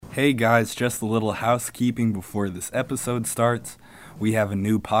Hey guys, just a little housekeeping before this episode starts. We have a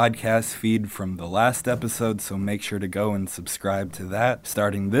new podcast feed from the last episode, so make sure to go and subscribe to that.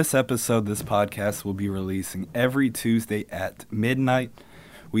 Starting this episode, this podcast will be releasing every Tuesday at midnight.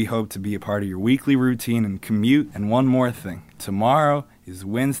 We hope to be a part of your weekly routine and commute. And one more thing, tomorrow is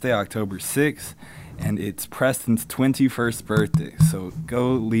Wednesday, October 6th, and it's Preston's 21st birthday. So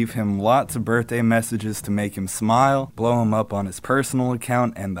go leave him lots of birthday messages to make him smile, blow him up on his personal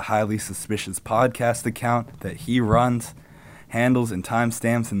account and the Highly Suspicious podcast account that he runs. Handles and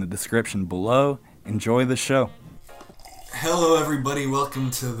timestamps in the description below. Enjoy the show. Hello everybody, welcome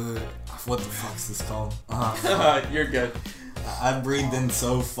to the... What the fuck's this called? You're good. I breathed in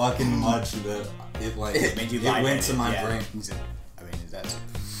so fucking much that it went to my brain. I mean, that's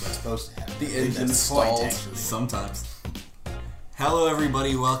what's supposed to happen. The engine stalled. Sometimes. Hello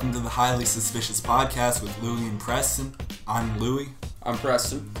everybody, welcome to the Highly Suspicious podcast with Louie and Preston. I'm Louie. I'm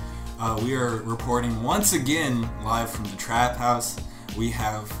Preston. We are reporting once again live from the Trap House. We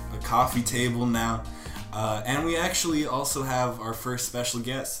have a coffee table now, and we actually also have our first special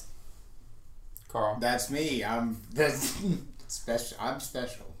guest. Carl. That's me. That's special. I'm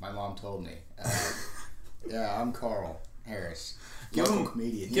special. My mom told me. I'm Carl Harris. Give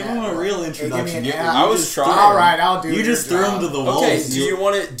comedian. him a real introduction. I was trying. All right, I'll do. You just threw him to the wolves. Okay, do you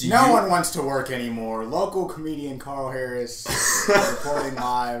want it? No one wants to work anymore. Local comedian Carl Harris reporting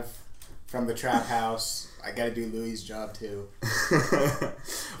live from the Trap House. I got to do Louie's job too.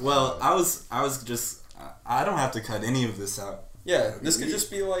 Well, I was just. I don't have to cut any of this out. Yeah, this could just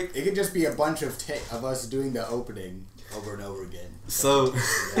be like... It could just be a bunch of us doing the opening over and over again. So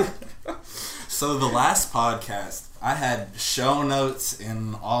the last podcast, I had show notes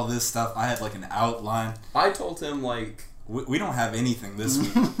and all this stuff. I had like an outline. I told him like... We don't have anything this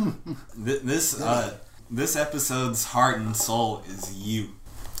week. This episode's heart and soul is you.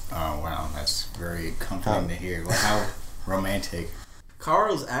 Oh, wow. That's very comforting to hear. Well, how romantic.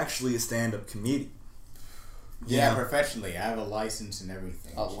 Carl's actually a stand-up comedian. Yeah, professionally. I have a license and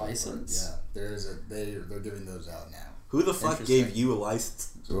everything. A license? Yeah. They're giving those out now. Who the fuck gave you a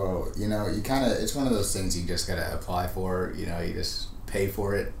license? Well, you kind of, it's one of those things you just gotta apply for. You just pay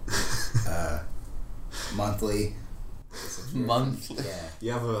for it monthly. Monthly? Yeah.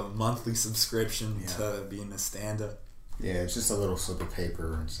 You have a monthly subscription to being a stand-up? Yeah, it's just a little slip of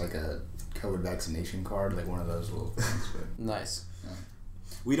paper. It's like a COVID vaccination card, like one of those little things. But, nice. yeah.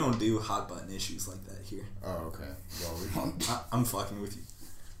 We don't do hot button issues like that here. Oh, okay. Well, we don't. I'm fucking with you.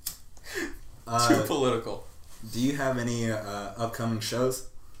 Too political. Do you have any upcoming shows?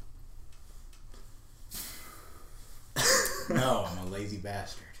 No, I'm a lazy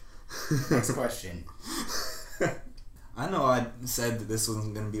bastard. Next question. I know I said that this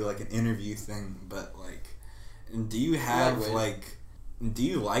wasn't going to be like an interview thing, but like, do you have do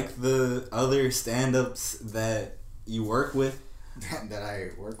you like the other stand-ups that you work with? That I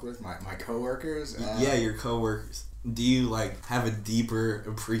work with? My coworkers? Yeah, your coworkers. Do you like have a deeper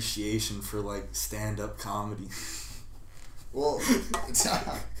appreciation for like stand-up comedy? Well, it's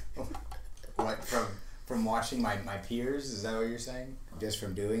what from watching my peers? Is that what you're saying? Just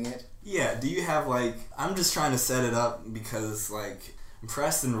from doing it? Yeah. Do you have like? I'm just trying to set it up because like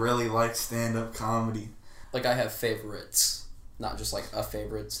Preston really likes stand-up comedy. Like I have favorites, not just like a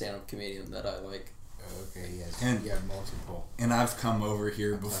favorite stand-up comedian that I like. Okay, yes. And you have multiple. And I've come over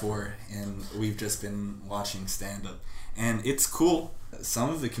here before, and we've just been watching stand-up. And it's cool. Some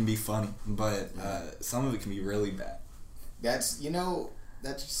of it can be funny, but some of it can be really bad. That's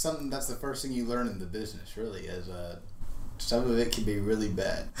the first thing you learn in the business, really, is some of it can be really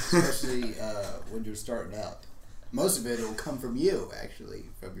bad, especially when you're starting out. Most of it will come from you, actually,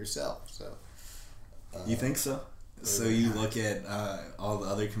 from yourself. So. You think so? So you look at all the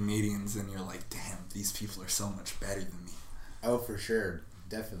other comedians and you're like, damn, these people are so much better than me. Oh, for sure.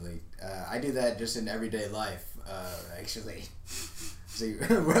 Definitely. I do that just in everyday life, actually. See,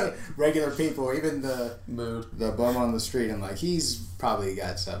 regular people, even the bum on the street, I'm like, he's probably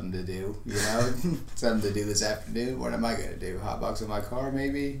got something to do, something to do this afternoon. What am I going to do? Hotbox in my car,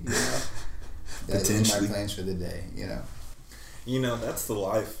 maybe? That's my plans for the day, that's the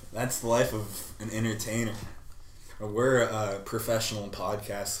life. That's the life of an entertainer. We're professional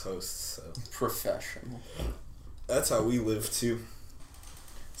podcast hosts. So. Professional. That's how we live too.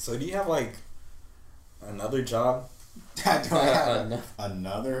 So do you have like another job? Do I have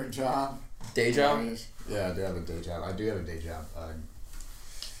another job? Day job? Yeah, I do have a day job. I do have a day job.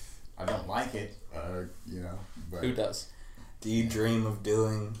 I don't like it, but... Who does? Do you dream of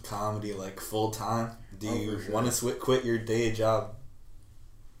doing comedy like full time? Do you want to quit your day job?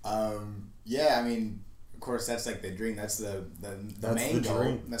 Yeah, I mean, course, that's like the dream. That's the That's main the goal.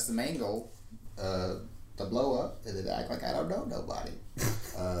 dream. That's the main goal. To blow up and then act like I don't know nobody.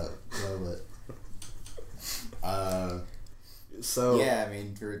 So yeah, I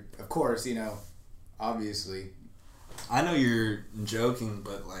mean, of course, obviously. I know you're joking,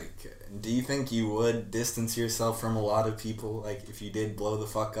 but like, do you think you would distance yourself from a lot of people, like if you did blow the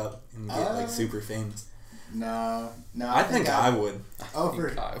fuck up and get like super famous? No. I think I would.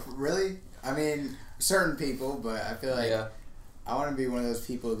 Really? I mean, certain people, but I feel like I want to be one of those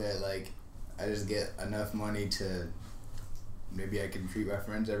people that like I just get enough money to maybe I can treat my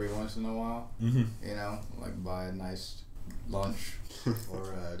friends every once in a while. Mm-hmm. Like buy a nice lunch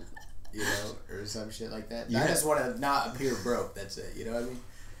or or some shit like that. Yeah. I just want to not appear broke. That's it. You know what I mean?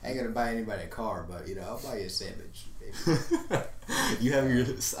 I ain't gonna buy anybody a car, but I'll buy you a sandwich, baby. You have your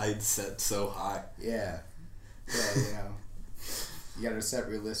sights set so high. Yeah, you gotta set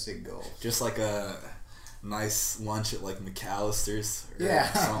realistic goals. Just like a nice lunch at like McAllister's.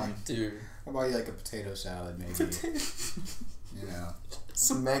 Yeah, something. Dude. How about you like a potato salad, maybe?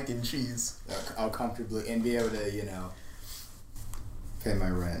 Some mac and cheese. I'll comfortably and be able to pay my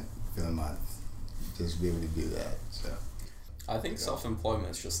rent for the month. Just be able to do that. So I think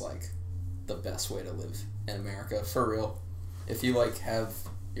self-employment is just like the best way to live in America, for real. If you like have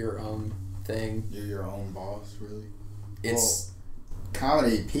your own thing, you're your own boss, really. It's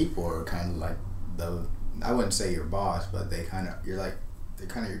comedy people are kind of like I wouldn't say your boss, but they're kind of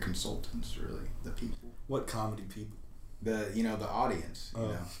your consultants, really. The people. What comedy people? The audience.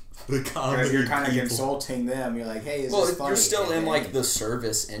 The comedy you're kind of people. consulting them. You're like, hey, is this funny? You're still in like the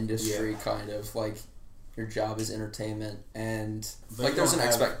service industry, kind of like your job is entertainment, and but like there's an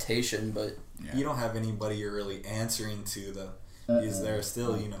expectation, but you don't have anybody you're really answering to though. Because there are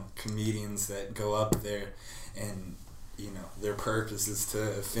still comedians that go up there, and their purpose is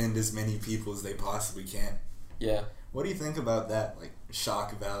to offend as many people as they possibly can. Yeah. What do you think about that? Like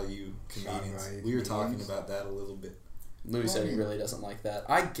shock value comedians. We were talking about that a little bit. Louis said he really doesn't like that.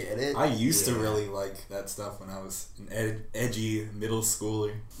 I get it. I used to really like that stuff when I was an edgy middle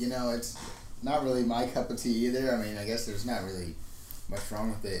schooler. It's not really my cup of tea either. I mean, I guess there's not really much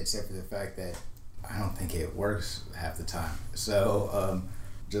wrong with it except for the fact that I don't think it works half the time. So,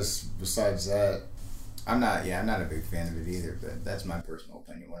 just besides that, I'm not a big fan of it either, but that's my personal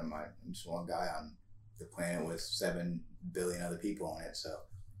opinion. I'm just one guy on the planet with 7 billion other people on it, so,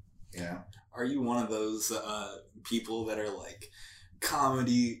 Are you one of those people that are like,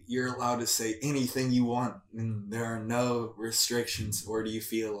 comedy, you're allowed to say anything you want and there are no restrictions, or do you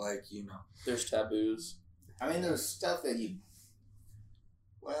feel like, there's taboos? I mean, there's stuff that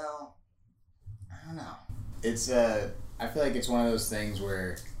I don't know. It's I feel like it's one of those things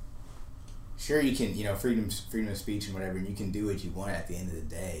where sure you can, freedom of speech and whatever, and you can do what you want at the end of the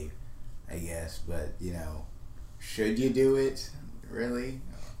day, I guess, but should you do it really?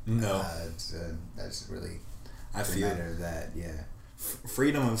 No. That's really I feel matter of that, yeah.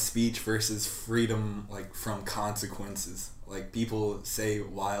 Freedom of speech versus freedom like from consequences. Like people say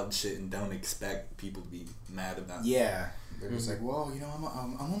wild shit and don't expect people to be mad about it. Yeah. They're just like, well,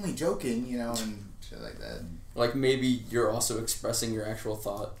 I'm only joking, and shit like that. Like maybe you're also expressing your actual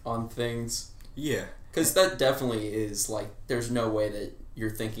thought on things. Yeah. Because that definitely is like, there's no way that you're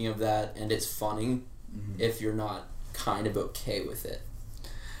thinking of that and it's funny if you're not kind of okay with it.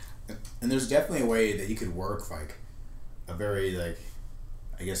 And there's definitely a way that you could work like a very like,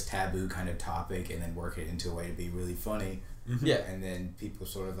 I guess, taboo kind of topic and then work it into a way to be really funny. Yeah. And then people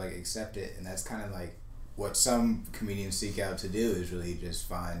sort of like accept it, and that's kind of like what some comedians seek out to do is really just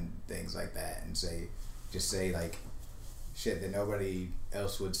find things like that and say like shit that nobody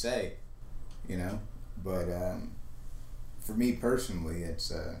else would say, but for me personally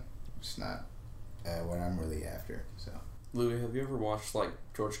it's not what I'm really after. So Louis, have you ever watched like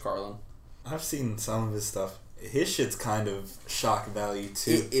George Carlin? I've seen some of his stuff. His shit's kind of shock value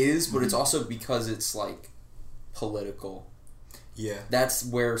too. It is, but it's also because it's like political. Yeah. That's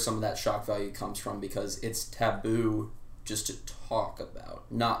where some of that shock value comes from, because it's taboo just to talk about,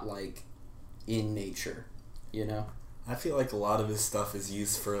 not like in nature, I feel like a lot of his stuff is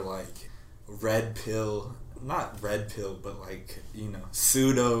used for like not red pill, but like,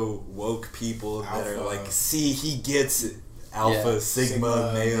 pseudo woke people that are like, see, he gets it. Alpha,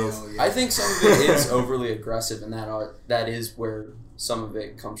 Sigma males. I think some of it is overly aggressive, and that is where some of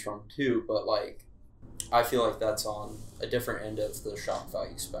it comes from too, but like I feel like that's on a different end of the shock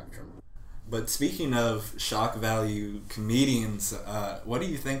value spectrum. But speaking of shock value comedians, what do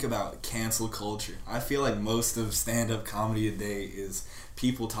you think about cancel culture? I feel like most of stand-up comedy today is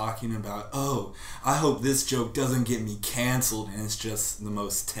people talking about, oh, I hope this joke doesn't get me canceled, and it's just the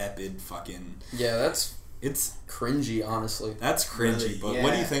most tepid fucking... Yeah, that's It's cringy, honestly. That's cringy, Really? but Yeah.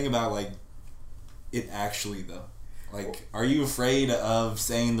 what do you think about, like, it actually, though? Like, are you afraid of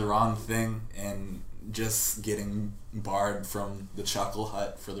saying the wrong thing and just getting barred from the Chuckle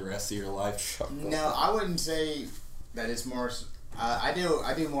Hut for the rest of your life? No, I wouldn't say that it's more. I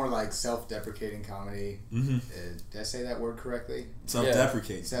do more like self-deprecating comedy. Mm-hmm. Did I say that word correctly?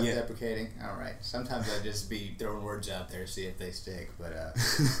 Self-deprecating. Self-deprecating. Yeah. All right. Sometimes I just be throwing words out there, see if they stick. But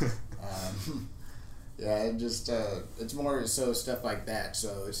yeah, it just it's more so stuff like that.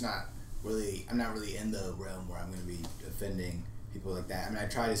 So it's not really. I'm not really in the realm where I'm going to be offending people like that. I mean,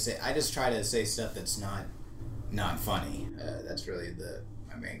 I just try to say stuff that's not funny. That's really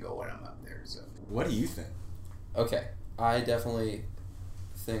my main goal when I'm up there. So What do you think? Okay, I definitely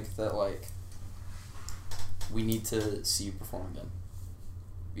think that, like, we need to see you perform again.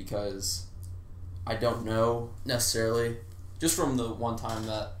 Because I don't know necessarily, just from the one time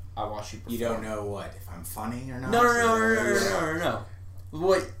that I watched you perform. you don't know what if I'm funny or not. No.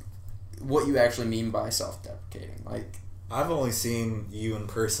 What you actually mean by self-deprecating. Like, I've only seen you in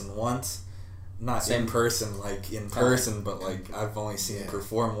person once. Not Same. in person, like in person, but like I've only seen you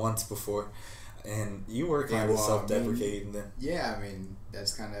perform once before. And you were kind of self-deprecating then. Yeah, I mean,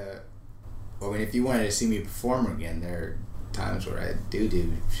 that's kind of... Well, I mean, if you wanted to see me perform again, there are times where I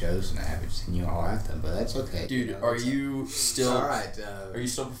do shows and I haven't seen you all at them, but that's okay. dude, you know, are you still... All right. Are you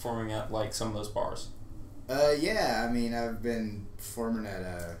still performing at, like, some of those bars? Yeah, I mean, I've been performing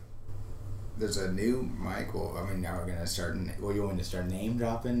at... There's a new mic. Well, I mean, now we're going to start... Well, you want to start name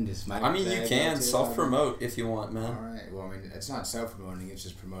dropping? Just mic I mean, that you I can go to? self-promote if you want, man. All right. Well, I mean, it's not self-promoting. It's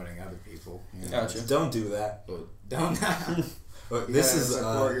just promoting other people. You know? Gotcha. Don't do that. But don't... But You this gotta is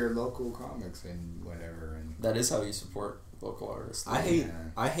support your local comics and whatever. And That is how you support local artists. I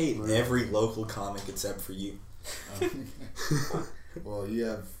hate every local comic except for you. Well, you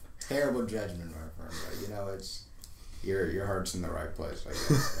have terrible judgment, my friend. But, you know, it's your heart's in the right place. I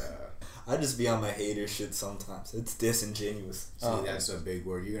guess. I just be on my hater shit sometimes. It's disingenuous. See, that's a big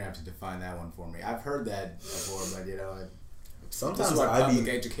word. You're gonna have to define that one for me. I've heard that before, but you know, this Sometimes is what I public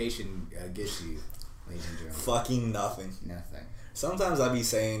be education gets you, ladies and gentlemen. fucking nothing. Nothing. Sometimes I be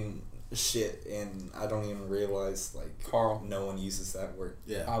saying shit and I don't even realize, like, Carl, no one uses that word.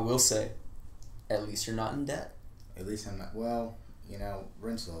 Yeah. I will say, at least you're not in debt. At least I'm not. Well, you know,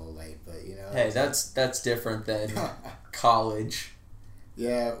 rent's a little late, but you know. Hey, that's different than college.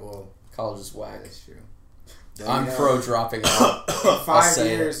 Yeah. Well, College is whack. that's true. I'm You know, pro dropping out.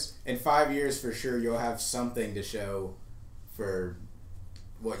 In 5 years, for sure, you'll have something to show for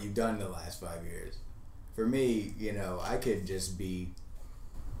what you've done in the last 5 years. For me, you know, I could just be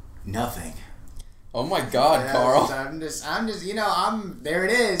nothing. Oh my God, Yeah, Carl. I'm just, you know, there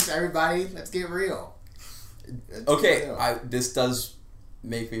it is, everybody. Let's get real. Let's Okay, get real. this does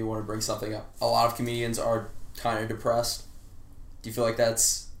make me want to bring something up. A lot of comedians are kind of depressed. Do you feel like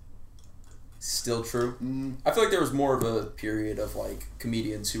that's still true? I feel like there was more of a period of, like,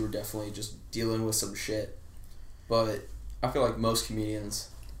 comedians who were definitely just dealing with some shit. But I feel like most comedians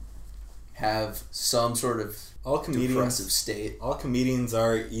have some sort of depressive state. All comedians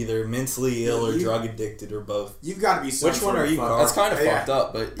are either mentally ill or drug addicted or both. You've got to be some Which sort one are of you, fucked Carl? That's kind of Yeah. fucked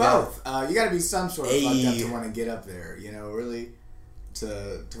up, but Both. You got to be some sort of fucked up Ayy. to want to get up there. You know, really,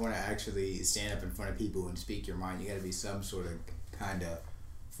 to want to actually stand up in front of people and speak your mind. You got to be some sort of kind of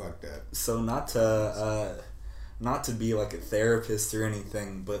fucked up. So not to be like a therapist or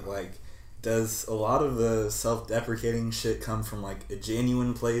anything, but like, does a lot of the self-deprecating shit come from like a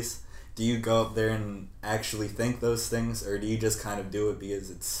genuine place? Do you go up there and actually think those things, or do you just kind of do it because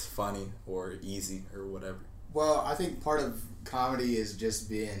it's funny or easy or whatever? Well, I think part of comedy is just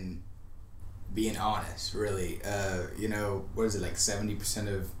being honest, really. You know, what is it, like 70%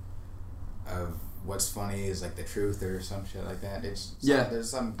 of what's funny is like the truth or some shit like that. There's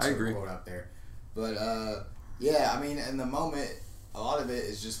some I sort agree. of quote out there. But yeah, I mean, in the moment, a lot of it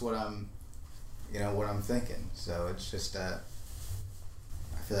is just what I'm thinking. So it's just I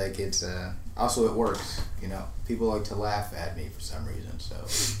feel like it's also it works. You know, people like to laugh at me for some reason. So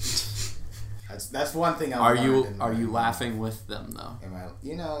that's one thing. Are you laughing with them though? Am I?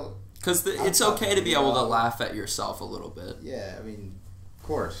 You know, Because it's okay to be able to laugh at yourself a little bit. yeah. I mean, of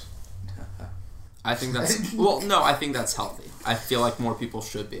course. I think that's I think that's healthy. I feel like more people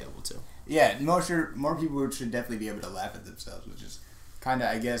should be able to. Yeah, more people should definitely be able to laugh at themselves, which is kind of,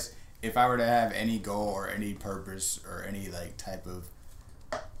 I guess, if I were to have any goal or any purpose or any like type of,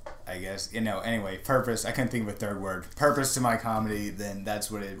 I guess, you know, anyway, purpose. I couldn't think of a third word. Purpose to my comedy, then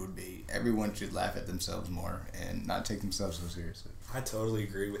that's what it would be. Everyone should laugh at themselves more and not take themselves so seriously. I totally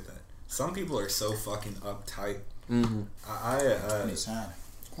agree with that. Some people are so fucking uptight. Mm-hmm.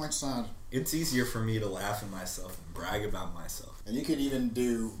 quite sad. It's easier for me to laugh at myself and brag about myself. And you could even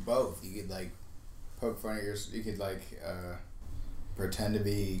do both. You could like poke fun at yourself. You could like pretend to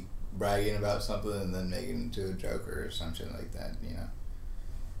be bragging about something and then make it into a joke or something like that. You know,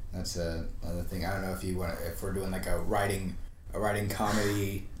 that's another thing. I don't know if we're doing like a writing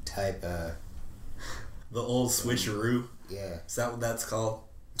comedy type. The old switcheroo. Yeah. Is that what that's called?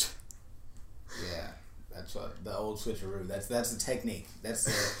 Yeah. That's what the old switcheroo. That's the technique. That's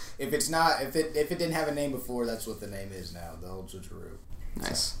if it didn't have a name before, that's what the name is now. The old switcheroo.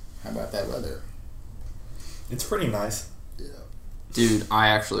 Nice. How about that weather? It's pretty nice. Yeah. Dude, I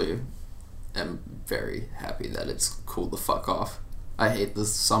actually am very happy that it's cool the fuck off. I hate the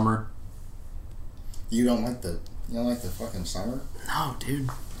summer. You don't like the fucking summer? No, dude.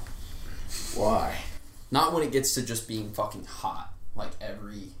 Why? Not when it gets to just being fucking hot, like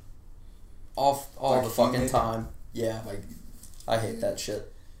all Like the fucking humid? time. Yeah, like I hate that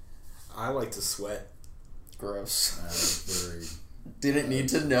shit. I like to sweat. Gross. Very. Didn't need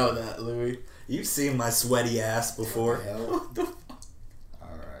to know that, Louis. You've seen my sweaty ass before. What the hell? What the fuck? All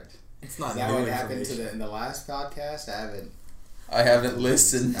right. It's not Is new that what happened information. in the last podcast? I haven't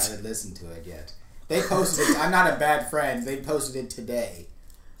listened. I haven't listened to it yet. They posted it. I'm not a bad friend. They posted it today.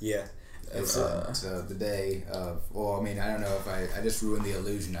 Yeah. So the day of. Well, I mean, I don't know if I just ruined the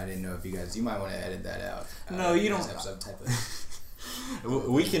illusion. I didn't know if you guys. You might want to edit that out. No, you don't. Have some type of.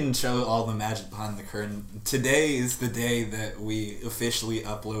 We can show all the magic behind the curtain. Today is the day that we officially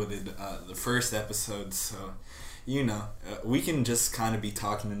uploaded the first episode, so, you know, we can just kind of be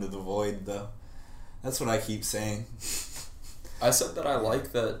talking into the void, though. That's what I keep saying. I said that I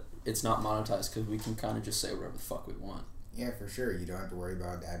like that it's not monetized because we can kind of just say whatever the fuck we want. Yeah, for sure. You don't have to worry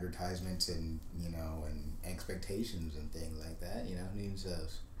about advertisements and and expectations and things like that. You know, who needs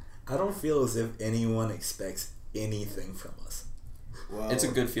those? I don't feel as if anyone expects anything from us. Well, It's a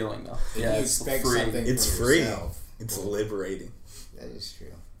good feeling though. if Yeah, you it's expect free. something It's from free. yourself, It's well, liberating. that is true.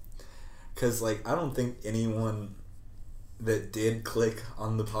 Because, like, I don't think anyone that did click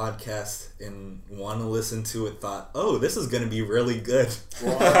on the podcast and want to listen to it thought, oh, this is going to be really good.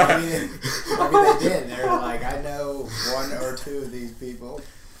 Well, I mean, they did. They're like, I know one or two of these people,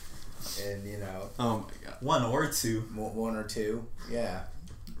 and Oh my god. One or two. one or two, yeah,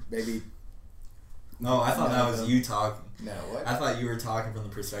 maybe. No, I thought that was No. you talking. No, what? I thought you were talking from the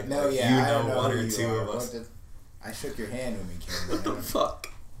perspective No, like, yeah, you I don't know one who or you two are. of us. I shook your hand when we came. What the fuck?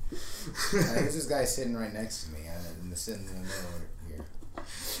 There's this guy sitting right next to me, and sitting in the middle here.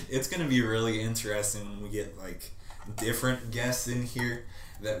 It's going to be really interesting when we get, like, different guests in here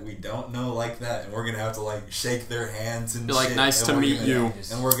that we don't know like that, and we're going to have to, like, shake their hands and Be like, shit, nice and to we're meet gonna- you.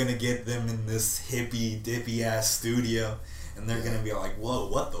 And we're going to get them in this hippie, dippy-ass studio, and they're going to be like, whoa,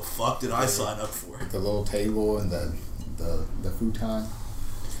 what the fuck did I sign up for? The little table and the futon.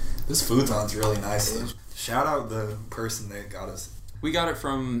 This futon's really nice, though. Shout out the person that got us. We got it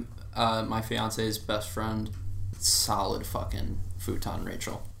from my fiance's best friend. Solid fucking futon,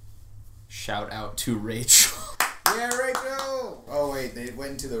 Rachel. Shout out to Rachel. Yeah, Rachel! Oh, wait, they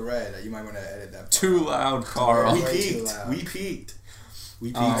went into the red. You might want to edit that part. Too loud, Carl. We Way too peaked. loud. We peaked. We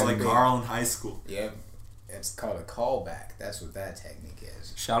peaked Oh, like big. Carl in high school. Yep. It's called a callback. That's what that technique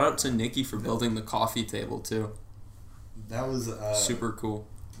is. Shout out to Nikki for building the coffee table too. That was Super cool.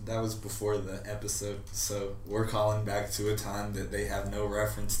 That was before the episode, so we're calling back to a time that they have no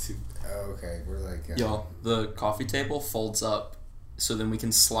reference to. Oh, okay. We're like... Yo, the coffee table folds up so then we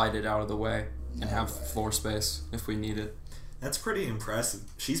can slide it out of the way and No have way. floor space if we need it. That's pretty impressive.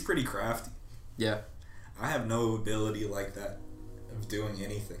 She's pretty crafty. Yeah. I have no ability like that of doing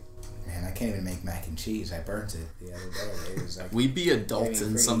anything. Man, I can't even make mac and cheese. I burnt it the other day. It was like... We be adulting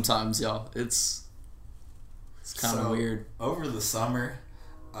pretty- sometimes, y'all. It's kind of So, weird. Over the summer,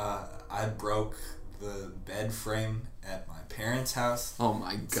 I broke the bed frame at my parents' house. Oh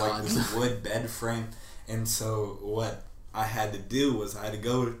my It's god. like this wood bed frame. And so what I had to do was I had to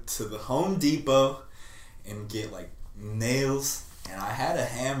go to the Home Depot and get like nails, and I had a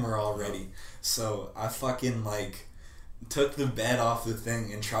hammer already. So I fucking like took the bed off the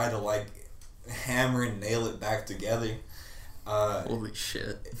thing and tried to like hammer and nail it back together. Holy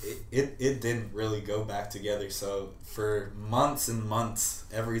shit. It didn't really go back together. So for months and months,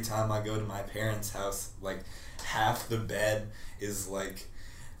 every time I go to my parents' house, like half the bed is like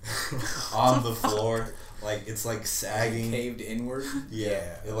on the floor, like it's like sagging. Caved inward?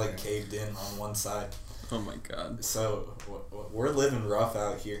 Yeah, it like caved in on one side. Oh my god. So we're living rough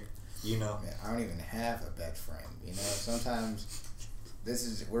out here, you know. Man, I don't even have a bed frame. Sometimes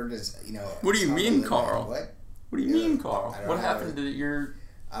we're just, What do you it's not mean, living. Carl? What? What do you Yeah, mean, Carl? I don't What know. happened to your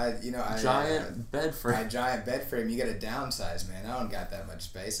Giant bed frame. My giant bed frame. You gotta downsize, man. I don't got that much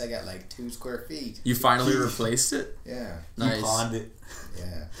space. I got like 2 square feet. You finally replaced it? Yeah. Nice. You pawned it. Yeah,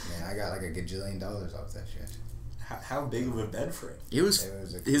 man. I got like $1 gajillion off that shit. How big of a bed frame? It was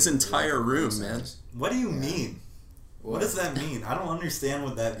his entire room, man. What do you mean? What does that mean? I don't understand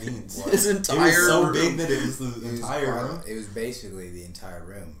what that means. His entire room. It was so big that it was the entire room? It was basically the entire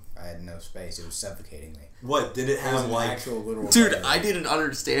room. I had no space. It was suffocating me. What? Did it have like... actual literal Dude, bed. I didn't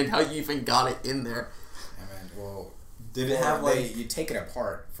understand how you even got it in there. I mean, well... Did it have like... You take it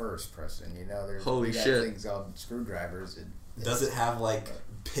apart first, Preston. You know, there's... Holy got shit. things called screwdrivers. Does it have like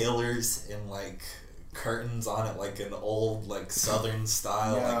pillars and like... curtains on it like an old like southern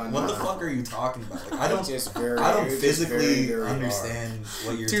style. No, what the fuck are you talking about? Like, I don't physically very understand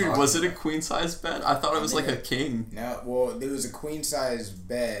what you're Dude, talking was it a about. queen size bed? I thought it was like a king. No, well, it was a queen size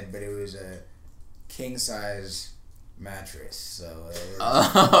bed, but it was a king size mattress. So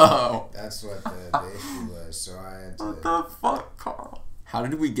that's what the issue was. So I had to. What the fuck, Carl? How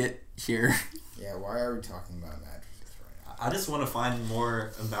did we get here? Yeah, why are we talking about mattresses right now? I just want to find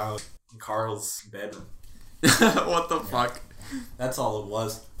more about Carl's bedroom. What the fuck? That's all it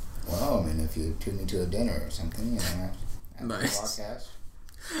was. Well, I mean, if you tune into a dinner or something, you know, after nice. the podcast.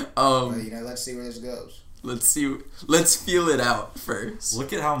 But, you know, let's see where this goes. Let's feel it out first.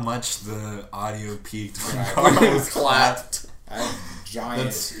 Look at how much the audio peaked when Carl was clapped. I have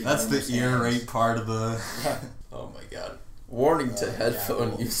giant. That's the ear rape part of the. Oh my god! Warning to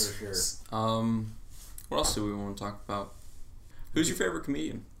headphone users. For sure. What else do we want to talk about? Who's your favorite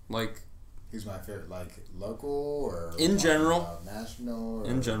comedian? Like, who's my favorite? Like local or in general? National. Or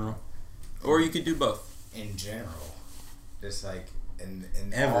in general, or you could do both. In general, just like in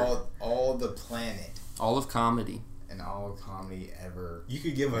all the planet. All of comedy. And all of comedy ever. You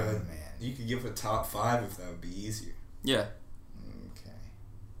could give a top 5 if that would be easier. Yeah. Okay.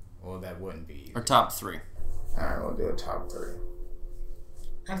 Well, that wouldn't be easy. Or top 3. All right, we'll do a top 3.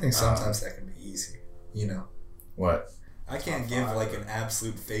 I think sometimes that can be easy. You know. What? I can't give like an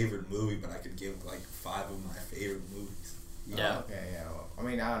absolute favorite movie, but I could give like 5 of my favorite movies. Yeah. Okay. Yeah. Well, I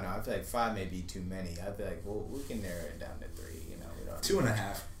mean, I don't know. I feel like 5 may be too many. I feel like we can narrow it down to 3. You know, we don't.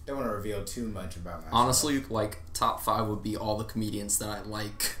 2.5. Don't want to reveal too much about myself. Honestly, like top 5 would be all the comedians that I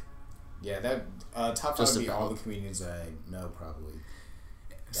like. Yeah, that top 5 would be all the comedians that I know probably.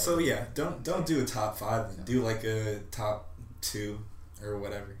 So yeah, don't do a top 5. No. Do like a top 2 or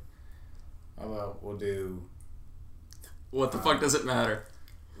whatever. How about we'll do. What the fuck does it matter?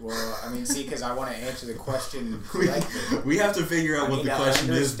 Well, I mean, see, because I want to answer the question. We have to figure out what the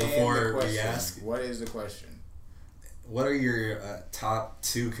question is before we ask. What is the question? What are your top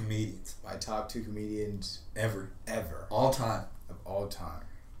 2 comedians? My top 2 comedians ever. All time. Of all time.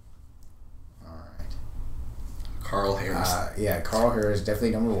 All right. Carl Harris. Yeah, Carl Harris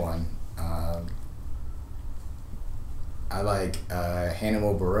definitely number 1. I like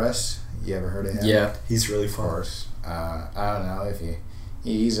Hannibal Buress. You ever heard of him? Yeah, he's really fun. Of course. I don't know if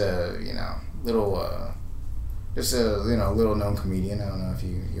he's a little just a little known comedian. I don't know if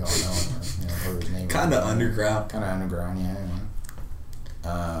you all know him or heard his name. Kind of underground.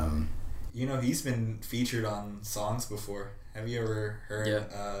 Yeah. He's been featured on songs before. Have you ever heard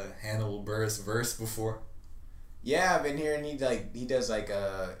Hannibal Buress verse before? Yeah, I've been hearing he does like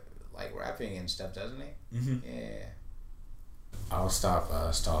rapping and stuff, doesn't he? Mm-hmm. Yeah. I'll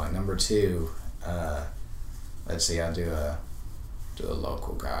stop stalling. Number 2, let's see. I'll do a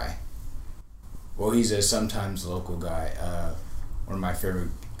local guy. Well, he's a sometimes local guy. One of my favorite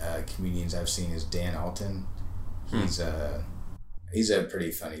comedians I've seen is Dan Alton. He's a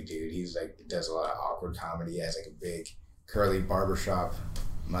pretty funny dude. He's does a lot of awkward comedy. He has like a big curly barbershop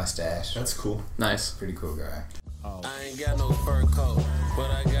mustache. That's cool. Nice. Pretty cool guy. Oh. I ain't got no fur coat, but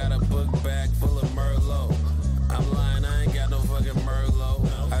I got a book bag full of Merlot. I'm lying, I ain't got no fucking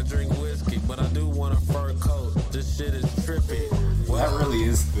Merlot. I drink whiskey, but I do want a fur coat. This shit is trippy. That really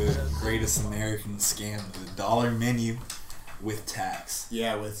is the greatest American scam, the dollar menu with tax.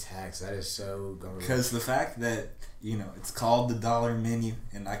 Yeah, with tax. That is so government. Because the fact that, it's called the dollar menu,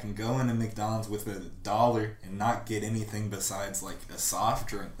 and I can go into McDonald's with $1 and not get anything besides, like, a soft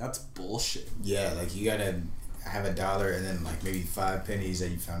drink, that's bullshit. Yeah, you gotta have $1 and then, maybe 5 pennies that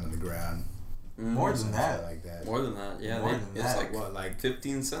you found on the ground. More than that. Like that. More than that, yeah. More than it's that.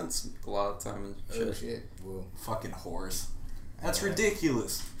 15 cents a lot of time. Oh, shit. Well, fucking whores. That's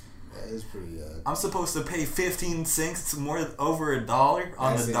ridiculous. That is pretty. I'm supposed to pay 15 cents over $1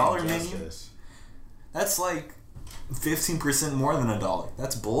 on the dollar menu. That's like 15% more than $1.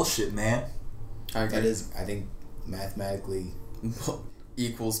 That's bullshit, man. I agree. That is, I think, mathematically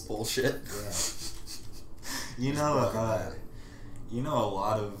equals bullshit. Yeah. You know, a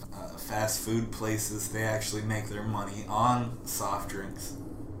lot of fast food places, they actually make their money on soft drinks.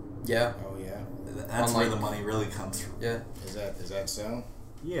 Yeah. Oh yeah. That's where the money really comes from. Yeah. Is that so?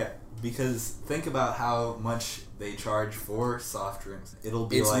 Yeah, because think about how much they charge for soft drinks. It'll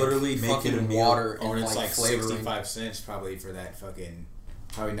be It's like literally making fucking a meal. water Or and it's like flavoring. 65 cents probably for that fucking.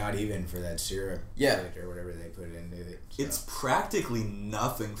 Probably not even for that syrup. Yeah. Or whatever they put into it. So. It's practically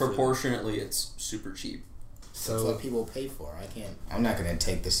nothing. Proportionately, it's super cheap. That's what people pay for. I'm not gonna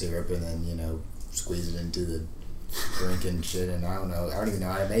take the syrup and then squeeze it into the drink and shit. And I don't even know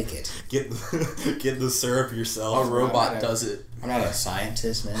how to make it. Get the syrup yourself. A robot does it. I'm not a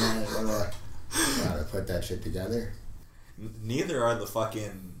scientist, man. I don't know how to put that shit together. Neither are the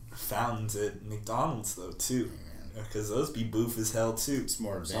fucking fountains at McDonald's though, too. Because those be boof as hell too. It's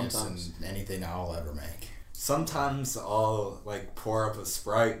more advanced than anything I'll ever make. Sometimes I'll like pour up a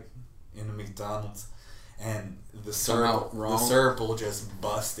Sprite in a McDonald's, and the syrup will just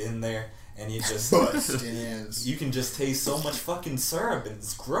bust in there, and you just you can just taste so much fucking syrup, and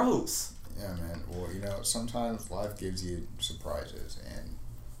it's gross. Yeah, man. Well, sometimes life gives you surprises, and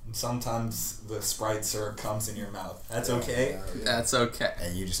sometimes the Sprite syrup comes in your mouth. That's okay. Yeah. That's okay.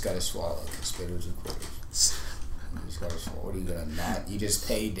 And you just gotta swallow because spitters are quitters. You just gotta swallow. What are you gonna not? You just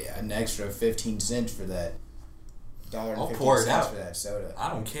paid an extra 15 cents for that. I'll pour it out for that soda. I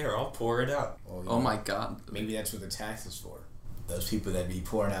don't care. I'll pour it out. Well, Oh my god. Maybe that's what the tax is for. Those people that be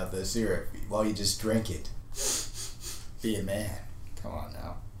pouring out the syrup while you just drink it. Be a man. Come on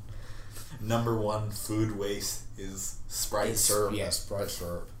now. Number one food waste is Sprite syrup. Yeah, Sprite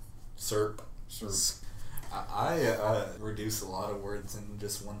syrup. Syrup. I reduce a lot of words in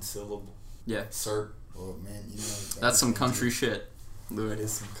just one syllable. Yeah. Syrup. Well, man, That's some country shit. It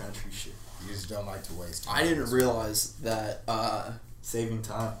is some country shit. You just don't like to waste time. I didn't realize that Saving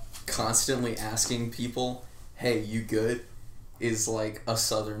time. constantly asking people, hey, you good, is like a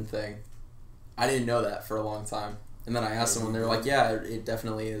southern thing. I didn't know that for a long time. And then I asked them and they're like, yeah, it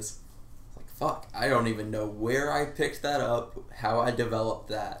definitely is. Like, fuck, I don't even know where I picked that up, how I developed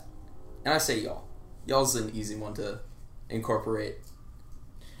that. And I say y'all. Y'all's an easy one to incorporate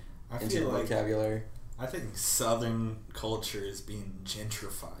into your vocabulary. I think Southern culture is being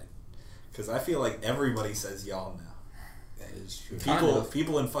gentrified. Because I feel like everybody says y'all now. That is true.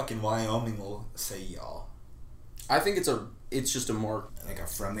 People in fucking Wyoming will say y'all. I think it's just a more... Like a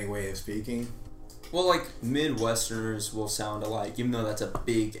friendly way of speaking? Well, like, Midwesterners will sound alike, even though that's a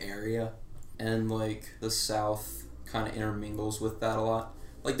big area. And, like, the South kind of intermingles with that a lot.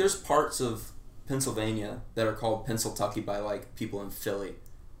 Like, there's parts of Pennsylvania that are called Pennsyltucky by, like, people in Philly.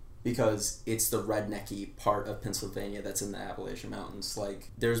 Because it's the rednecky part of Pennsylvania that's in the Appalachian Mountains. Like,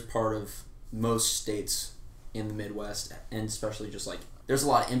 there's part of most states in the Midwest, and especially just, like, there's a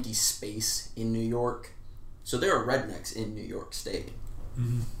lot of empty space in New York. So there are rednecks in New York State.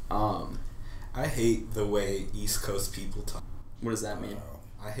 Mm-hmm. I hate the way East Coast people talk. What does that mean?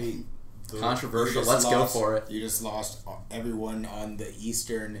 I hate the... Controversial. Let's go for it. You just lost everyone on the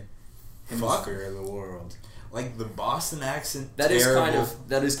eastern hemisphere of the world. Like the Boston accent, That terrible.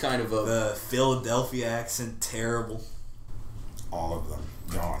 is kind of a... The Philadelphia accent, terrible. All of them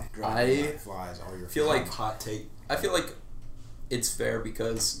gone. I flies. All your feel like hot take. I feel like it's fair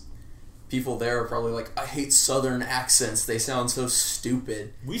because people there are probably like, I hate Southern accents. They sound so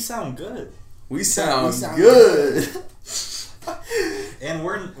stupid. We sound good. We sound good. And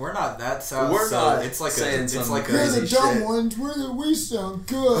we're not that South. We're not. It's like saying it's some like crazy We're the dumb shit. ones. We sound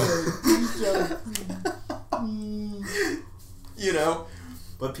good. You know,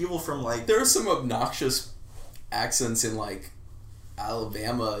 but people from like there are some obnoxious accents in like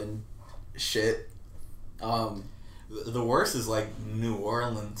Alabama and shit. The worst is like New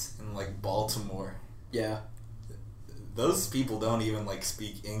Orleans and like Baltimore. Yeah. Those people don't even like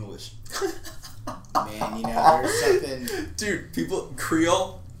speak English. Man, there's something. Dude,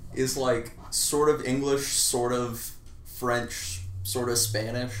 Creole is like sort of English, sort of French, sort of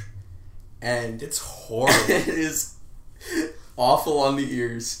Spanish, and It's horrible. it is awful on the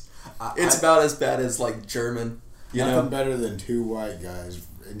ears. It's about as bad as like German. You Nothing know, better than two white guys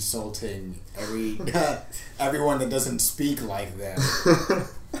insulting everyone that doesn't speak like them.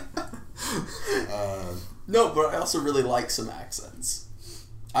 no, but I also really like some accents.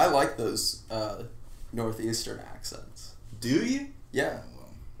 I like those northeastern accents. Do you? Yeah,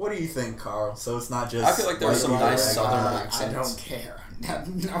 What do you think, Carl? So it's not just. I feel like there's some nice southern I accents. don't care.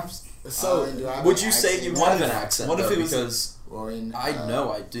 So Would you say you have an accent? What if though? it was- Because I I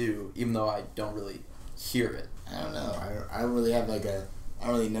know I do, even though I don't really hear it. I don't know. I don't really have I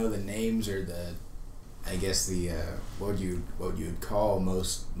don't really know the names or I guess the what you would call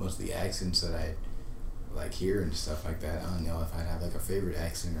most of the accents that like here and stuff like that. I don't know if I'd have like a favorite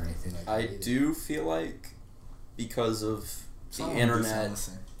accent or anything like that. I do feel like because of the internet,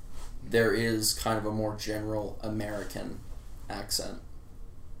 there is kind of a more general American accent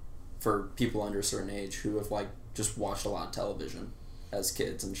for people under a certain age who have like just watched a lot of television as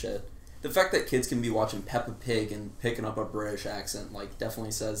kids and shit. The fact that kids can be watching Peppa Pig and picking up a British accent like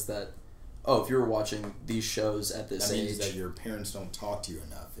definitely says that, oh, if you were watching these shows at this that age, means that your parents don't talk to you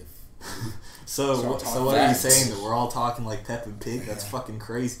enough. So what are you saying, that we're all talking like Peppa Pig? That's fucking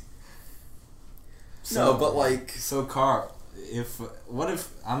crazy. No, but like, so Carl, what if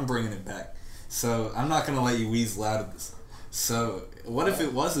I'm bringing it back? So I'm not gonna let you weasel out of this. So what if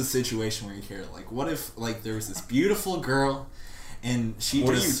it was a situation where you care? Like, what if like there was this beautiful girl, and she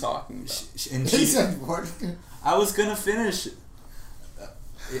what just, are you talking about? And He she, said, what? I was gonna finish.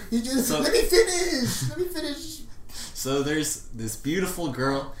 He just So- let me finish. So there's this beautiful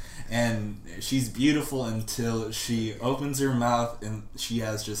girl, and she's beautiful until she opens her mouth and she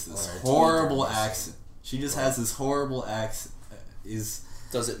has just this horrible accent. She just has this horrible accent.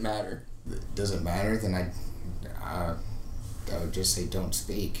 Does it matter? Does it matter? Then I would just say don't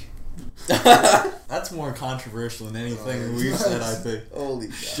speak. That's more controversial than anything we've said, I think.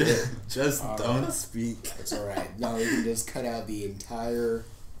 Holy shit. Just don't speak. It's alright. No, we can just cut out the entire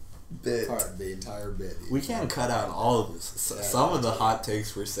Bit. the entire bit. We can't cut out all of this. Some of the hot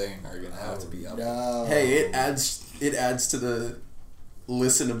takes we're saying are gonna have to be up. No. Hey, it adds to the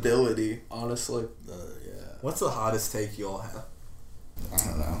listenability, honestly. Yeah. What's the hottest take you all have? I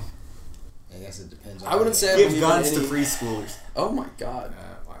don't know. I guess it depends. I wouldn't say I Give believe guns in to any... preschoolers. Oh my god.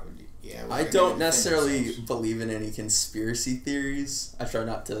 Why would you? Yeah. I don't necessarily believe in any conspiracy theories. I try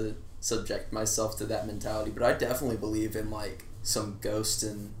not to subject myself to that mentality, but I definitely believe in like some ghost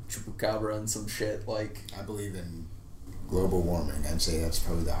and chupacabra and some shit. Like, I believe in global warming. I'd say that's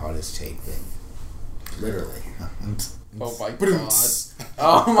probably the hottest take thing. Literally. oh my god.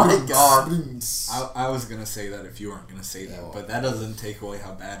 Oh my god. I was gonna say that if you weren't gonna say that, but that doesn't take away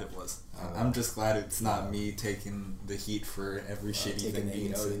how bad it was. I'm just glad it's not me taking the heat for every shitty thing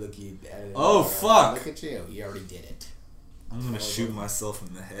being said. Oh fuck! Look at you. You already did it. I'm gonna shoot myself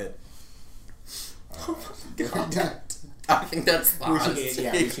in the head. I think that's the hottest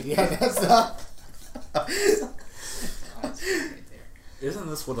take. Yeah, that's not. Isn't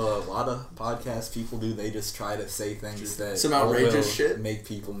this what a lot of podcast people do? They just try to say things that Some outrageous will shit? make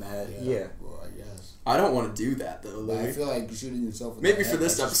people mad. Yeah. Well, I guess. I don't want to do that though. But I Louis. feel like shooting yourself in Maybe the for head,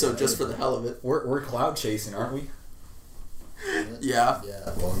 this that's episode, just for good. the hell of it. We're cloud chasing, aren't we? Yeah.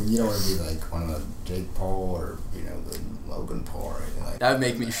 Yeah. Well, you don't want to be like one of the Jake Paul or the Logan Paul or anything like that. That would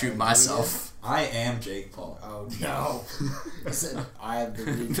make me shoot myself. I am Jake Paul. Oh no! Listen, I have the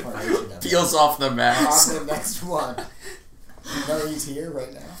reincarnation of Peels off the On mask. the next one. No, he's here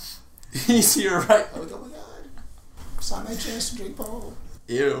right now. He's here right. Oh my god! Sign my chest, Jake Paul.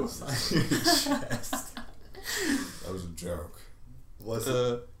 Ew. That was a joke. Was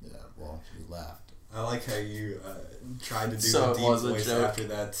it? Yeah. Well, you laughed. I like how you tried to do So the it deep was a voice joke. after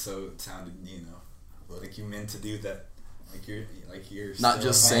that, so it sounded, like you meant to do that. Like you're Not still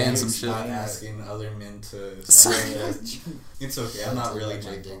just saying some not shit. asking other men to Sign sign your chest. It's okay. I'm not really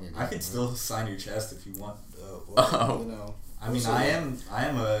Jake Paul. I could still sign your chest if you want. Oh. I mean, I am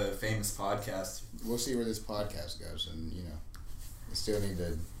a famous podcaster. We'll see where this podcast goes, and you still need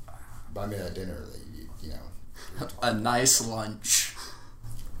to buy me that dinner that A nice lunch.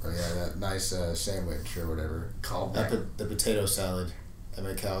 Oh yeah, that nice sandwich or whatever. Call back. The potato salad at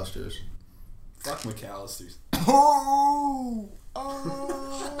McAllister's. Fuck McAllister's. Oh!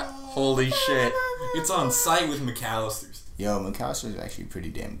 Holy shit. It's on site with McAllister's. Yo, McAllister's is actually pretty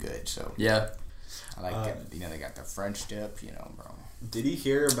damn good. So Yeah. I like it. They got the French dip. Bro. Did you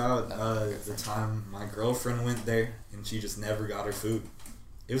hear about the time my girlfriend went there and she just never got her food?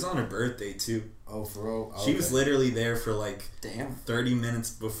 It was on her birthday too. Oh, for real? She was literally there for like Damn. 30 minutes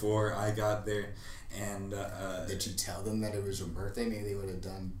before I got there, and Did you tell them that it was her birthday? Maybe they would have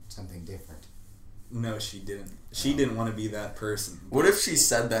done something different. no, she didn't. She didn't want to be that person. What if she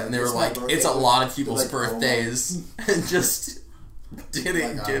said that and they were It's my like, birthday, it's a lot of people's like, oh my- birthdays, and just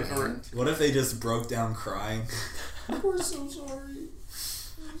didn't Like, give oh, her. man. What if they just broke down crying? We're so sorry.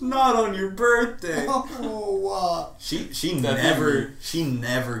 Not on your birthday. Oh, She That'd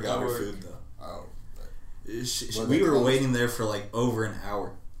never got her That food though. oh. We they were closed? waiting there for like over an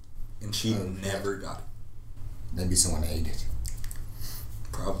hour, and she Oh, never got it. Maybe someone ate it.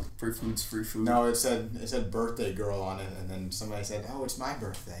 Probably. Free food's free food. No, it said birthday girl on it, and then somebody said, "Oh, it's my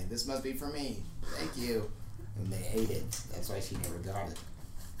birthday. This must be for me. Thank you." And they ate it. That's why she never got it.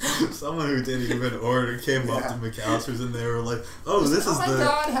 Someone who didn't even order came up to McAllister's and they were like, "Oh, this is my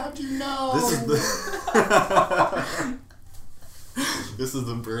God, how'd you know? This is the this is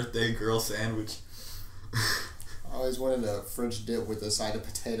the birthday girl sandwich." I always wanted a French dip with a side of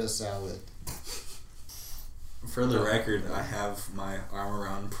potato salad. For the record, I have my arm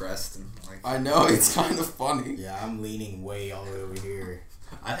around Preston. I know, it's kind of funny. Yeah, I'm leaning way all the way over here.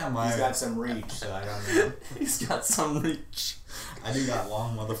 I have my. He's got some reach, so I don't know. He's got some reach. I do got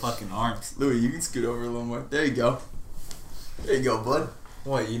long motherfucking arms. Louis, you can scoot over a little more. There you go. There you go, bud.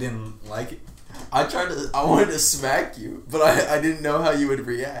 What, you didn't like it? I wanted to smack you, but I didn't know how you would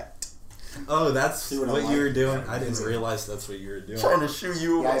react. Oh, that's See what what I'm you were like? doing? I didn't realize that's what you were doing. Trying to shoot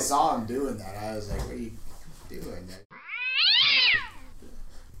you. Yeah, I saw him doing that. I was like, what are you doing?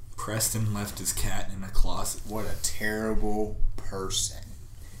 Preston left his cat in a closet. What a terrible person.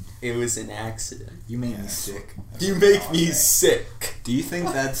 It was an accident. You made me sick. You make me sick. Do you think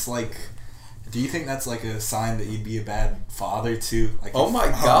that's like a sign that you'd be a bad father too? Like, Oh my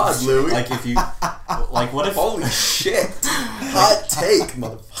God, Louis. Like if you, like what if? Holy shit. Hot take,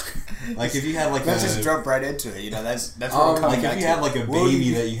 motherfucker. Like if you had like Let's a, just jump right into it. You know, that's what we're coming like back if you to. had like a Will baby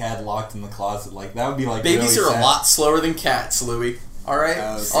you- that you had locked in the closet, like that would be like Babies really are sad. a lot slower than cats, Louis. Alright?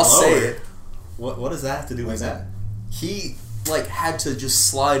 I'll slower. say it. What does that have to do with What's that? that? He, like, had to just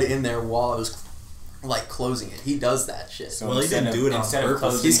slide in there while I was, like, closing it. He does that shit. So Well, he instead didn't do it on instead of purpose.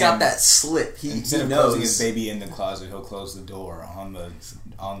 closing He's got him- that slip. He Instead of knows. closing his baby in the closet, he'll close the door on the.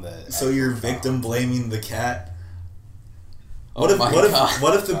 So you're victim blaming the cat. Oh my God.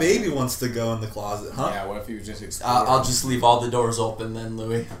 What if the baby wants to go in the closet, huh? Yeah. What if he was just exploring? I'll just leave all the doors open then,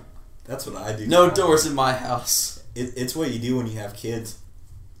 Louis. That's what I do. No doors in my house. It's what you do when you have kids.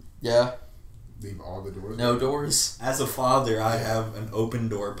 Yeah. leave all the doors. No doors. As a father, I have an open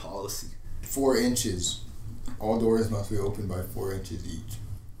door policy. 4 inches. All doors must be open by 4 inches each.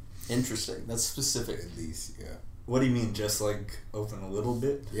 Interesting. That's specific. At least, yeah. What do you mean, just like open a little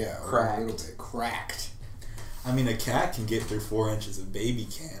bit? Yeah, open Cracked. a little bit. Cracked. I mean, a cat can get through 4 inches. A baby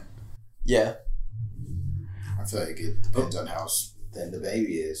can't. Yeah. I feel like it depends on how thin the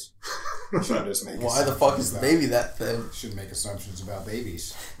baby is. Should just make Why the fuck is the baby that thin? Shouldn't make assumptions about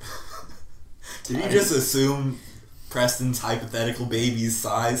babies. Did you just assume Preston's hypothetical baby's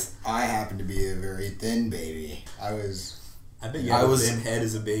size? I happen to be a very thin baby. I was I bet you I have was- a thin head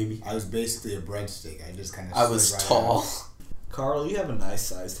as a baby. basically a breadstick. I just kind of. I was tall. Carl, you have a nice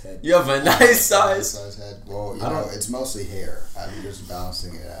sized head. You have a nice size. Head. Well, you I know, don't- it's mostly hair. I'm just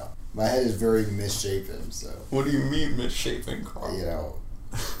balancing it out. My head is very misshapen, so What do you mean misshapen, Carl? you know,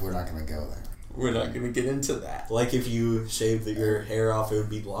 we're not gonna go there. We're not gonna get into that. Like if you shaved your hair off, it would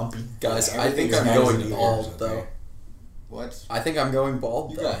be lumpy. Guys, Yeah, I think everything's I'm hands going and bald, ears, though. okay. What? I think I'm going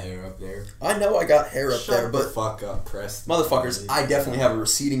bald, You though. got hair up there. I know I got hair up Shut there, the but fuck up, Preston. motherfuckers, I definitely have a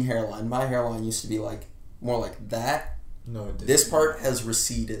receding hairline. My hairline used to be like more like that. No, it didn't. This part has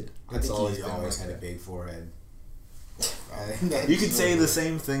receded. I It's think always he been always like had a that. big forehead. You could say the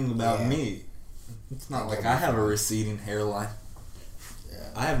same thing about Yeah. me. It's not I like can I be have a fine. receding hairline. Yeah.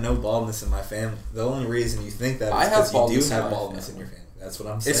 I have no baldness in my family. The only reason you think that is I have because you baldness do in have my baldness in family. your family. That's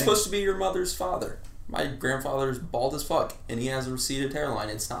what I'm saying. It's supposed to be your mother's father. My grandfather's bald as fuck, and he has a receded hairline.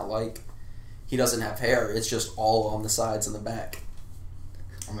 It's not like he doesn't have hair. It's just all on the sides and the back.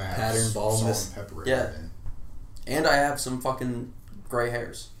 I'm gonna have Pattern baldness. salt and pepper. Yeah. Then. And I have some fucking gray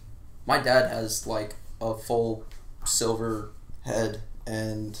hairs. My dad has like a full silver head,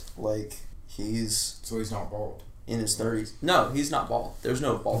 and like he's So he's not bald. in his 30s. No, he's not bald. There's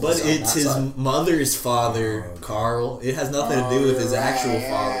no baldness But on it's that his side. mother's father, Oh, okay. Carl. It has nothing to do with his actual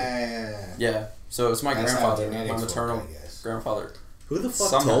father. Yeah. Yeah, so it's my That's how grandfather, my genetics work, maternal I guess. grandfather. Who the fuck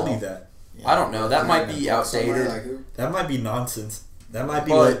Somehow. told you that? I don't know, that might be Talk somewhere, outdated. like who? That might be nonsense. That might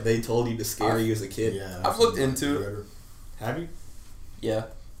be But- what they told you to scare you as a kid. Yeah, I've looked into it. Have you? Yeah,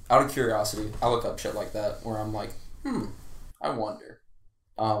 out of curiosity, I look up shit like that where I'm like, I wonder.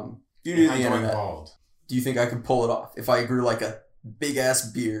 You do the internet. bald. Do you think I could pull it off if I grew like a big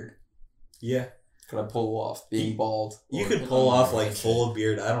ass beard? Yeah. Could I pull off being bald? You Or- could pull off like full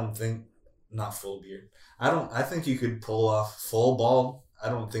beard. I don't think, not full beard. I think you could pull off full bald. I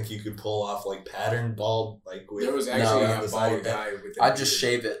don't think you could pull off like pattern bald. Like with There was No, actually on a the side bald of that. guy with a I'd just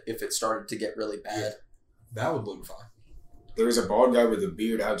beard. shave it if it started to get really bad. That would look fine. There was a bald guy with a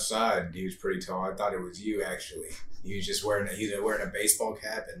beard outside. He was pretty tall. I thought it was you actually. He was just wearing a baseball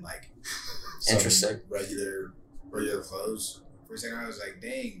cap and like some Interesting. regular clothes. For a second I was like,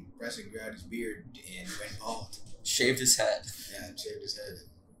 dang, Preston grew out his beard and went bald. Shaved his head. Yeah, and shaved his head.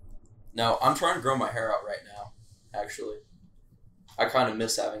 No, I'm trying to grow my hair out right now, actually. I kind of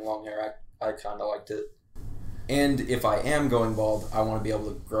miss having long hair. I kind of liked it. And if I am going bald, I want to be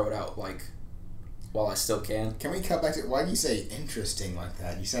able to grow it out, like, while I still can. Can we cut back to why do you say interesting like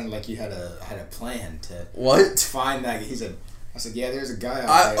that? You sounded like you had a plan to What? find that. He said, I said, yeah, there's a guy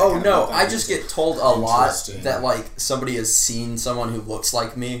out there. Oh no, I just get told a lot Interesting. that like somebody has seen someone who looks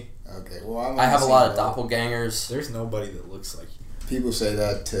like me. Okay, well, I have a lot of doppelgangers. There's nobody that looks like you. People say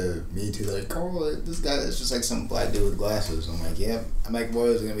that to me too. They're like, oh, this guy is just like some black dude with glasses. I'm like, yeah. I'm like, boy,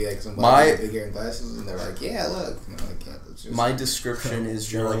 is gonna be like some black dude with big hair and glasses, and they're like, yeah, look. And I'm like, yeah, that's just My description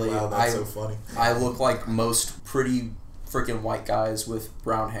is You're like, generally wow, that's so funny. I look like most pretty freaking white guys with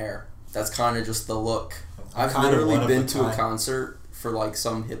brown hair. That's kind of just the look. I've kind of literally one of been a to a kind. concert for like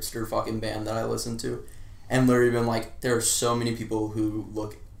some hipster fucking band that I listen to, and literally been like, there are so many people who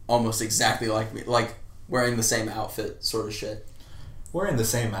look almost exactly like me, like wearing the same outfit, sort of shit. Wearing the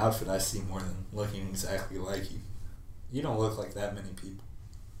same outfit, I see more than looking exactly like you. You don't look like that many people.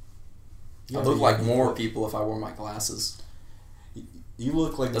 I look like more people if I wore my glasses. You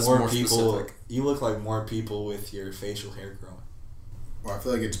look like That's more more people. specific. You look like more people with your facial hair growing. Well, I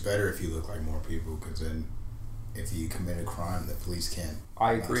feel like it's better if you look like more people, because then if you commit a crime, the police can't.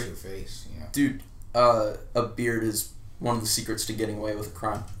 I watch agree. your face. You know. Dude, a beard is one of the secrets to getting away with a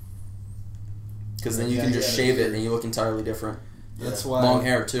crime. Because then you Yeah, can just yeah, shave yeah. it and you look entirely different. That's Yeah. why. Long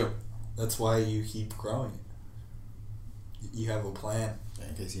hair too. That's why you keep growing it. You have a plan.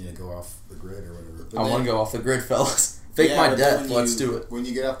 In case you need to go off the grid or whatever. I want to go off the grid, fellas. Fake Yeah, my but then death. when Let's you- do it. When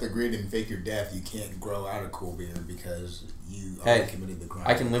you get off the grid and fake your death, you can't grow out a cool beard because you Hey, already committed the crime.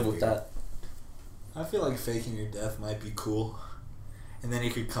 I can live with that. I feel like faking your death might be cool, and then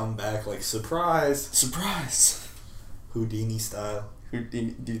you could come back like surprise, Surprise! Houdini style.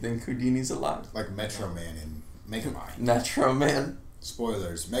 Houdini, do you think Houdini's alive? Like Metro Man and Megamind. Metro Man.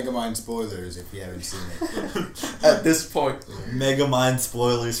 Spoilers. Megamind spoilers if you haven't seen it. At this point. Megamind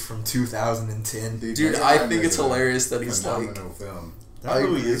spoilers from 2010. Dude, Megamind I think is it's a hilarious that he's like... phenomenal film. That I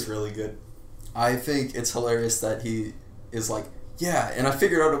movie agree. is really good. I think it's hilarious that he is like, yeah, and I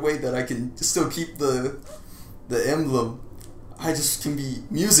figured out a way that I can still keep the emblem. I just can be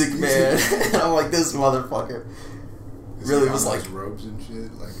Music Man. And I'm like, this motherfucker. Really was like... robes and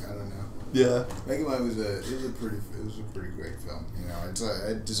shit. Like, I don't know. Yeah. Megamind was a pretty great film. You know,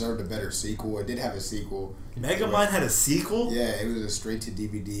 it deserved a better sequel. It did have a sequel. Megamind had a sequel? Yeah, it was a straight to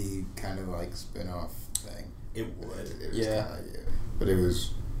DVD kind of like spin-off thing. It would. It was Yeah. kinda, but it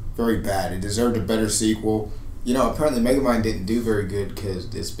was very bad. It deserved a better sequel. You know, apparently Megamind didn't do very good because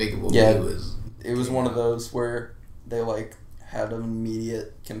Despicable Yeah. Me was. It was one of those where they like had an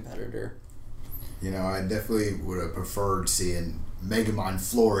immediate competitor. You know, I definitely would have preferred seeing Megamind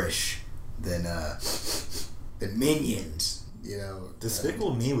flourish than Minions. You know,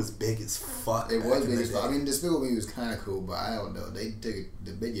 Despicable Me was big as fuck. It back was in big the as fuck. I day. mean, Despicable Me was kind of cool, but I don't know. They took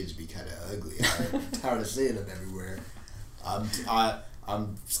the Minions be kind of ugly. I'm tired of seeing them everywhere.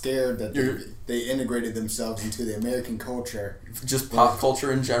 I'm scared that they integrated themselves into the American culture. Just pop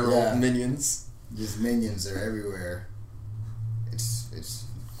culture in general. Yeah. Minions. Just Minions are everywhere. It's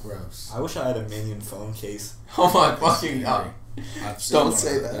gross. I wish I had a Minion phone case. Oh my fucking god. I've seen Don't one.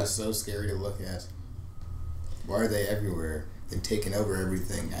 say that. It's so scary to look at. Why are they everywhere? They've taken over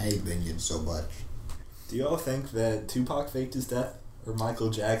everything. I hate Minions so much. Do y'all think that Tupac faked his death? Or Michael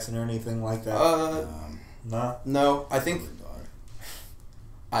Jackson or anything like that? Nah. No, I think probably not.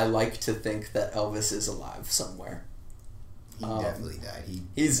 I like to think that Elvis is alive somewhere. He definitely died.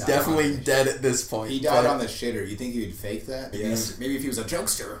 He's died definitely on the- dead at this point. He died but- on the shitter. You think he would fake that? Yes. Maybe if he was a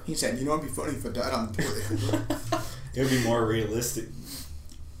jokester, he said, "You know, it'd be funny if I died on the toilet." It would be more realistic.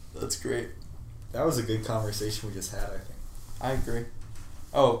 That's great. That was a good conversation we just had, I think. I agree.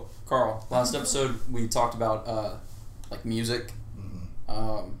 Oh, Carl, last episode we talked about like music,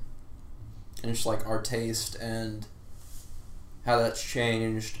 and just like our taste and how that's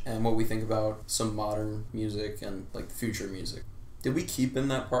changed and what we think about some modern music and like future music. Did we keep in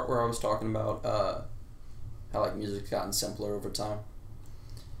that part where I was talking about how like music's gotten simpler over time?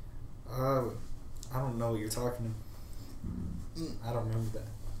 I don't know what you're talking about. I don't remember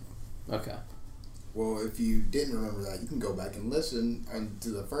that. Okay. Well, if you didn't remember that, you can go back and listen to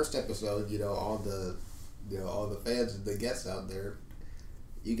the first episode. You know, all the fans and the guests out there.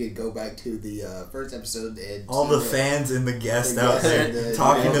 You could go back to the first episode and All see the that- fans and the guests the out guests there and the-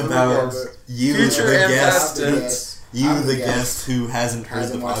 talking the- about the- you, Future the and guest. past tense. You, the guest who hasn't heard the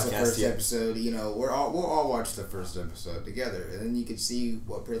hasn't watched the podcast first yet. episode, you know, we'll all watch the first episode together, and then you can see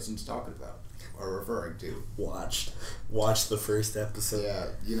what Prison's talking about or referring to. Watch the first episode. Yeah,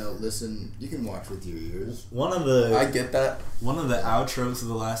 you know, listen. You can watch with your ears. I get that. One of the outros of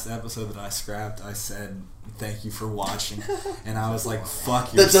the last episode that I scrapped, I said, "Thank you for watching," and I was like,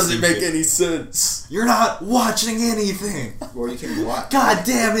 "Fuck you." That doesn't make any sense. You're not watching anything. Or you can watch. God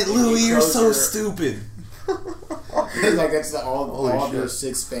damn it, Louie! You're so your- stupid. Like that's all of shit. your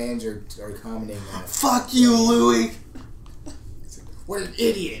 6 fans are commenting on it. Fuck you, Louie. What an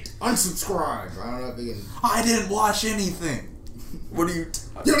idiot! Unsubscribe. I don't know if you can. I didn't watch anything. What are you?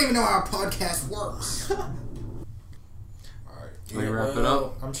 You don't even know how a podcast works. All right. Can we wrap it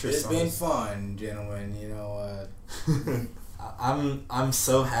up? I'm sure it's been someone's- fun, gentlemen. You know, I'm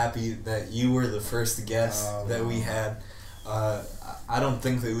so happy that you were the first guest that we had. I don't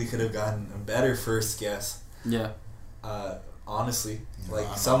think that we could have gotten a better first guest. Yeah. Honestly, No, like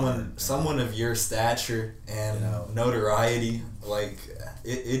I'm someone of your stature and You know. notoriety, like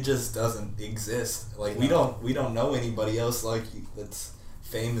it just doesn't exist. Like You know. we don't know anybody else like you that's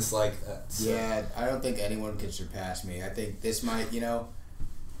famous like that. So. yeah, I don't think anyone can surpass me. I think this might, you know,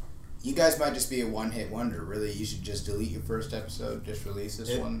 you guys might just be a one-hit wonder. Really, you should just delete your first episode, just release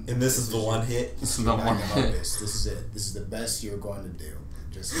this one. And this is the one hit. This is your the one magnum hit. opus. This is it. This is the best you're going to do.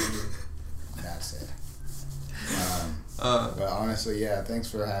 Just that's it. But honestly, yeah, thanks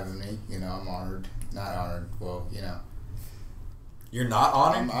for having me. You know, I'm honored. Not honored. Well, you know, You're not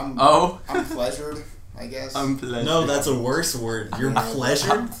honored? I'm pleasured. I guess. I'm pleasured. No, that's a worse word. You're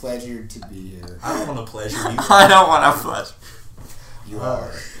pleasured? I'm pleasured to be here. I don't want to pleasure you. I don't want to flush. You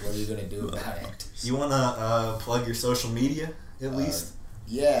are. What are you gonna do about it? You want to plug your social media, at least?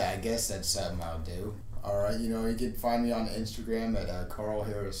 Yeah, I guess that's something I'll do. Alright, you know, you can find me on Instagram at Carl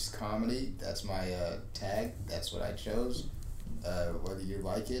Harris Comedy. That's my tag. That's what I chose. Whether you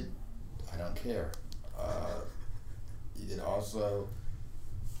like it, I don't care. You can also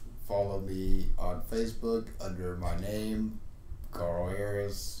follow me on Facebook under my name, Carl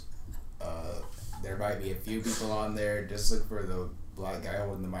Harris. There might be a few people on there. Just look for the black guy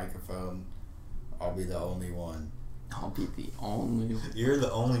holding the microphone. I'll be the only one. I'll be the only. You're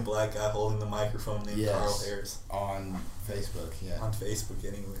the only black guy holding the microphone named Yes. Carl Harris. On Facebook, yeah. On Facebook,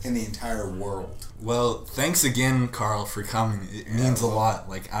 anyways. In the entire world. Well, thanks again, Carl, for coming. It means a well- lot.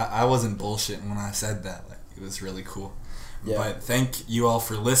 Like, I wasn't bullshitting when I said that. Like, it was really cool. Yeah. But thank you all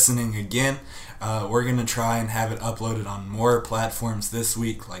for listening again. We're going to try and have it uploaded on more platforms this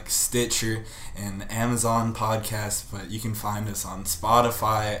week, like Stitcher and Amazon Podcasts. But you can find us on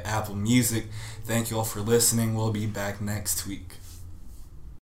Spotify, Apple Music. Thank you all for listening. We'll be back next week.